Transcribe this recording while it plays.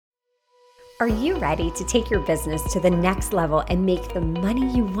Are you ready to take your business to the next level and make the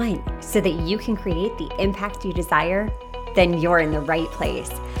money you want so that you can create the impact you desire? Then you're in the right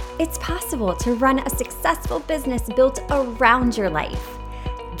place. It's possible to run a successful business built around your life.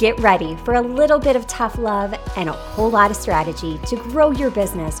 Get ready for a little bit of tough love and a whole lot of strategy to grow your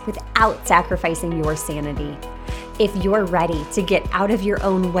business without sacrificing your sanity. If you're ready to get out of your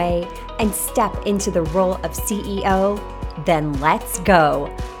own way and step into the role of CEO, then let's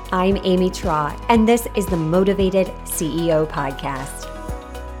go. I'm Amy Traw, and this is the Motivated CEO Podcast.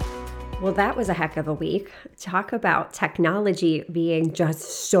 Well, that was a heck of a week. Talk about technology being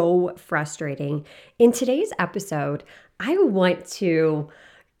just so frustrating. In today's episode, I want to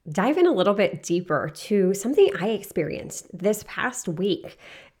dive in a little bit deeper to something I experienced this past week,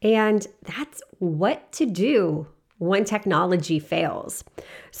 and that's what to do when technology fails.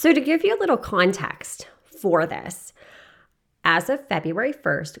 So to give you a little context for this, as of February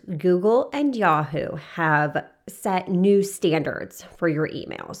 1st, Google and Yahoo have set new standards for your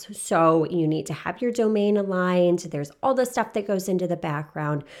emails. So you need to have your domain aligned. There's all the stuff that goes into the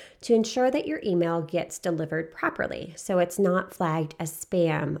background to ensure that your email gets delivered properly. So it's not flagged as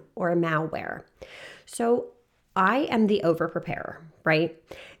spam or malware. So I am the over-preparer, right?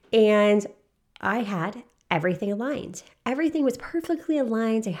 And I had everything aligned. Everything was perfectly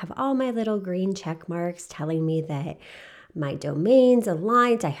aligned. I have all my little green check marks telling me that my domain's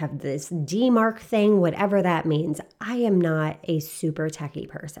aligned. I have this DMARC thing, whatever that means. I am not a super techie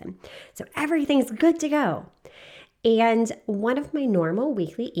person. So everything's good to go. And one of my normal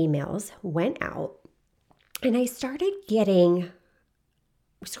weekly emails went out, and I started getting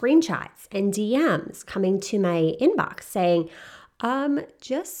screenshots and DMs coming to my inbox saying,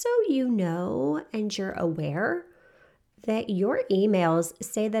 just so you know and you're aware that your emails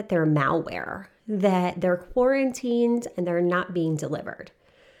say that they're malware, that they're quarantined and they're not being delivered.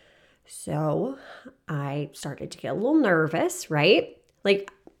 So I started to get a little nervous, right?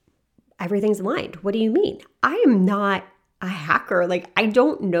 Like, everything's aligned. What do you mean? I am not a hacker. Like, I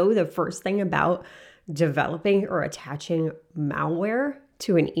don't know the first thing about developing or attaching malware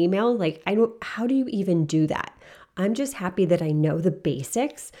to an email. Like, how do you even do that? I'm just happy that I know the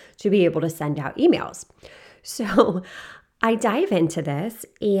basics to be able to send out emails. So I dive into this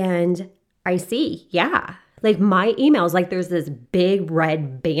and I see, like my emails, like there's this big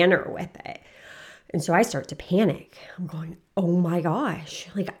red banner with it. And so I start to panic. I'm going, oh my gosh,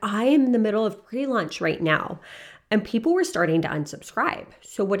 like I am in the middle of pre-launch right now. And people were starting to unsubscribe.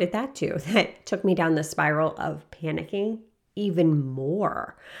 So what did that do? That took me down the spiral of panicking even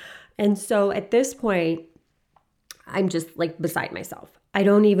more. And so at this point, I'm just like beside myself. I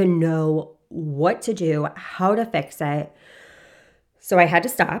don't even know what to do, how to fix it. So I had to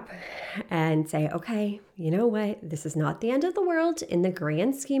stop and say, okay, you know what? This is not the end of the world. In the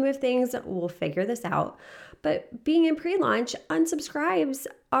grand scheme of things, we'll figure this out. But being in pre-launch, unsubscribes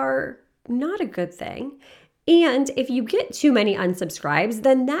are not a good thing. And if you get too many unsubscribes,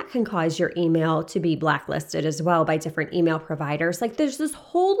 then that can cause your email to be blacklisted as well by different email providers. Like there's this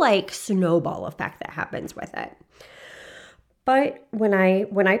whole like snowball effect that happens with it. But when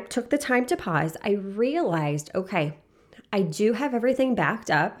I took the time to pause, I realized, okay, I do have everything backed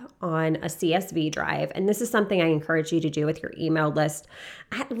up on a CSV drive. And this is something I encourage you to do with your email list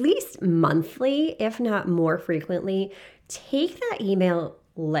at least monthly, if not more frequently. Take that email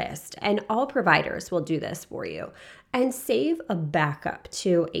list, and all providers will do this for you, and save a backup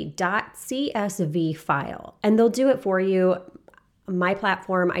to a .csv file. And they'll do it for you. My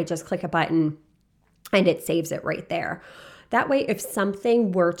platform, I just click a button and it saves it right there. That way, if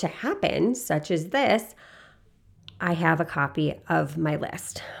something were to happen, such as this, I have a copy of my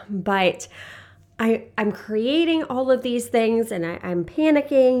list. But I'm creating all of these things and I'm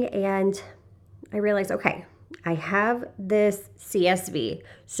panicking, and I realize, okay, I have this CSV.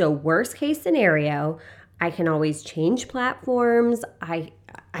 So worst case scenario, I can always change platforms. I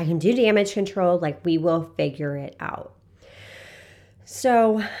can do damage control. Like, we will figure it out.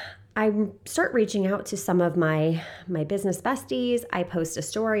 So I start reaching out to some of my business besties. I post a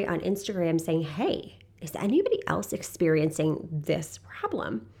story on Instagram saying, hey, is anybody else experiencing this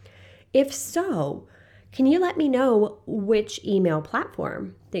problem? If so, can you let me know which email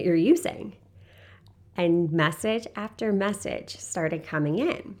platform that you're using? And message after message started coming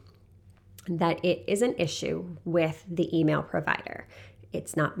in that it is an issue with the email provider.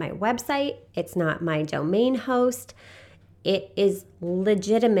 It's not my website. It's not my domain host. It is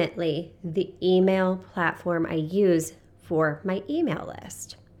legitimately the email platform I use for my email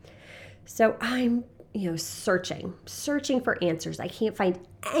list. So I'm searching for answers. I can't find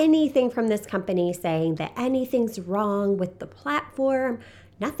anything from this company saying that anything's wrong with the platform.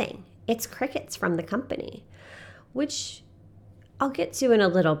 Nothing. It's crickets from the company, which I'll get to in a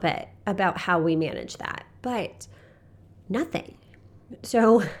little bit about how we manage that, but nothing.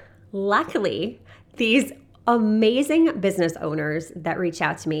 So luckily, these amazing business owners that reach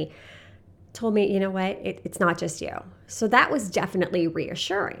out to me told me, you know what, it's not just you. So that was definitely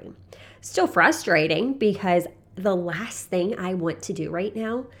reassuring. Still frustrating because the last thing I want to do right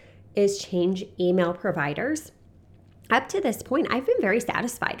now is change email providers. Up to this point, I've been very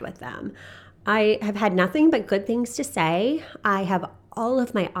satisfied with them. I have had nothing but good things to say. I have all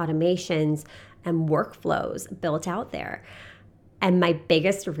of my automations and workflows built out there. And my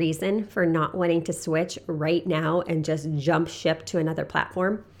biggest reason for not wanting to switch right now and just jump ship to another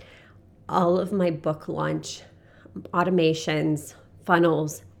platform, all of my book launch automations,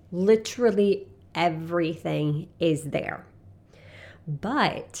 funnels, literally everything is there.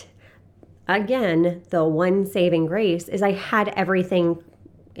 But again, the one saving grace is I had everything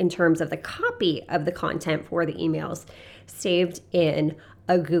in terms of the copy of the content for the emails saved in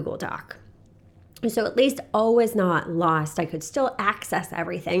a Google Doc. So at least all was not lost. I could still access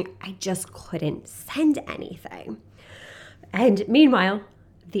everything. I just couldn't send anything. And meanwhile,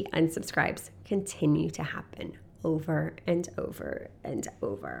 the unsubscribes continue to happen over and over and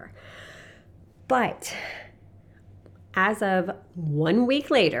over. But as of 1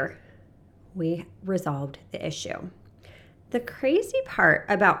 week later, we resolved the issue. The crazy part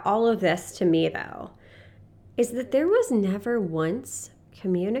about all of this to me, though, is that there was never once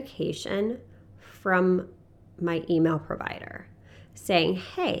communication from my email provider saying,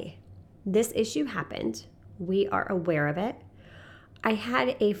 hey, this issue happened. We are aware of it. I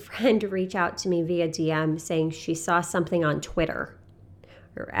had a friend reach out to me via DM saying she saw something on Twitter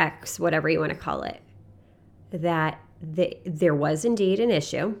or X, whatever you want to call it, that there was indeed an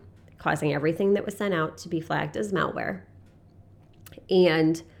issue causing everything that was sent out to be flagged as malware.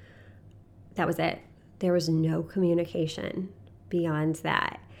 And that was it. There was no communication beyond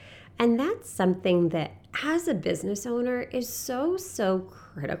that. And that's something that as a business owner is so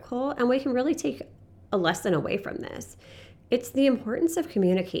critical, and we can really take a lesson away from this. It's the importance of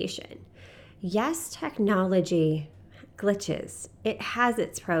communication. Yes, technology glitches. It has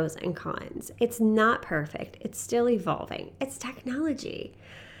its pros and cons. It's not perfect. It's still evolving. It's technology.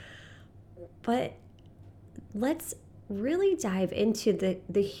 But let's really dive into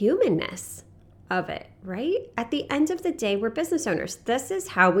the humanness of it, right? At the end of the day, we're business owners. This is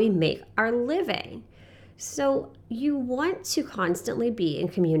how we make our living. So you want to constantly be in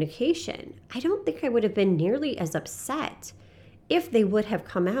communication. I don't think I would have been nearly as upset if they would have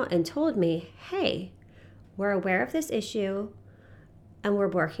come out and told me, hey, we're aware of this issue and we're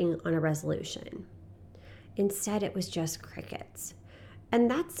working on a resolution. Instead, it was just crickets. And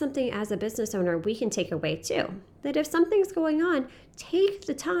that's something as a business owner we can take away too. That if something's going on, take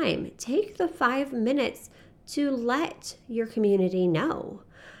the time, take the 5 minutes to let your community know.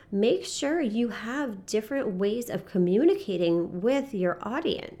 Make sure you have different ways of communicating with your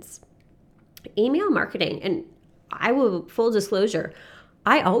audience. Email marketing, and I will, full disclosure,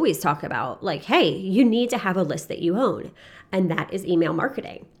 I always talk about like, hey, you need to have a list that you own, and that is email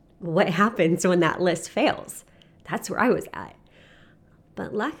marketing. What happens when that list fails? That's where I was at.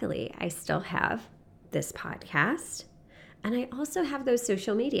 But luckily, I still have this podcast, and I also have those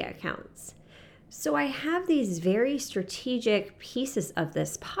social media accounts. So I have these very strategic pieces of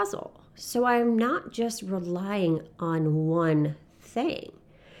this puzzle. So I'm not just relying on one thing.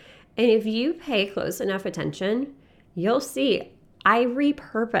 And if you pay close enough attention, you'll see I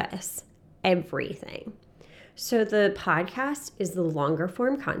repurpose everything. So the podcast is the longer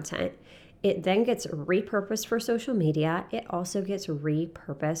form content. It then gets repurposed for social media. It also gets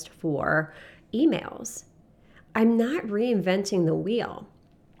repurposed for emails. I'm not reinventing the wheel.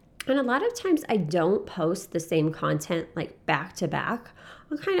 And a lot of times I don't post the same content like back to back.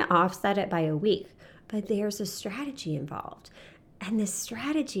 I'll kind of offset it by a week, but there's a strategy involved. And this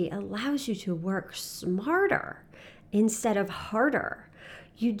strategy allows you to work smarter instead of harder.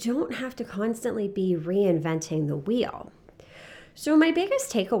 You don't have to constantly be reinventing the wheel. So my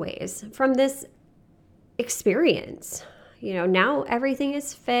biggest takeaways from this experience, now everything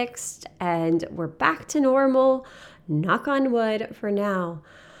is fixed and we're back to normal, knock on wood for now.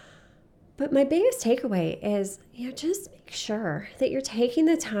 But my biggest takeaway is, just make sure that you're taking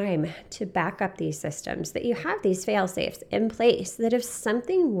the time to back up these systems, that you have these fail-safes in place, that if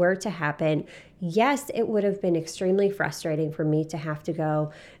something were to happen, yes, it would have been extremely frustrating for me to have to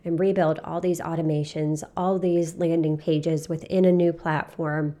go and rebuild all these automations, all these landing pages within a new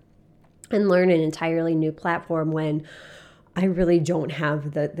platform and learn an entirely new platform when I really don't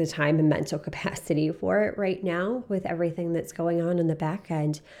have the time and mental capacity for it right now with everything that's going on in the back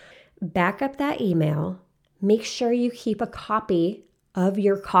end. back up that email. Make sure you keep a copy of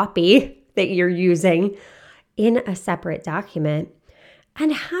your copy that you're using in a separate document,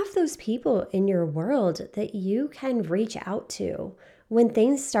 and have those people in your world that you can reach out to when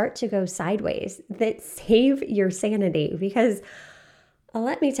things start to go sideways that save your sanity. Because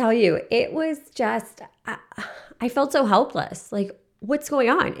let me tell you, it was just, I felt so helpless. Like, what's going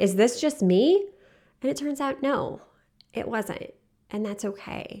on? Is this just me? And it turns out, no, it wasn't. And that's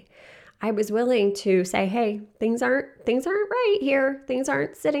okay. I was willing to say, hey, things aren't right here. Things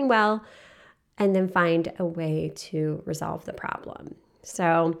aren't sitting well. And then find a way to resolve the problem.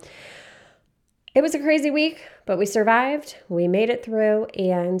 So it was a crazy week, but we survived. We made it through,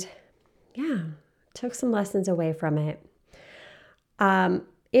 and took some lessons away from it.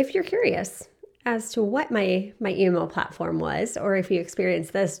 If you're curious as to what my email platform was, or if you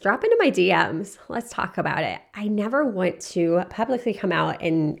experienced this, drop into my DMs. Let's talk about it. I never want to publicly come out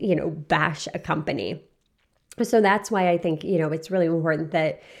and, bash a company. So that's why I think, it's really important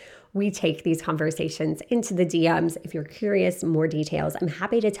that we take these conversations into the DMs. If you're curious, more details, I'm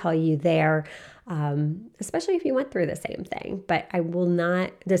happy to tell you there, especially if you went through the same thing. But I will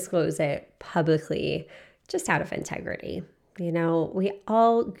not disclose it publicly, just out of integrity. We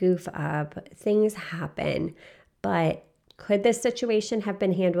all goof up, things happen, but could this situation have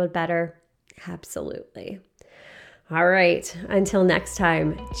been handled better? Absolutely. All right, until next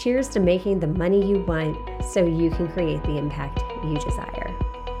time, cheers to making the money you want so you can create the impact you desire.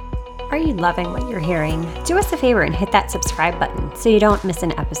 Are you loving what you're hearing? Do us a favor and hit that subscribe button so you don't miss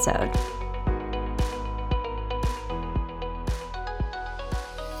an episode.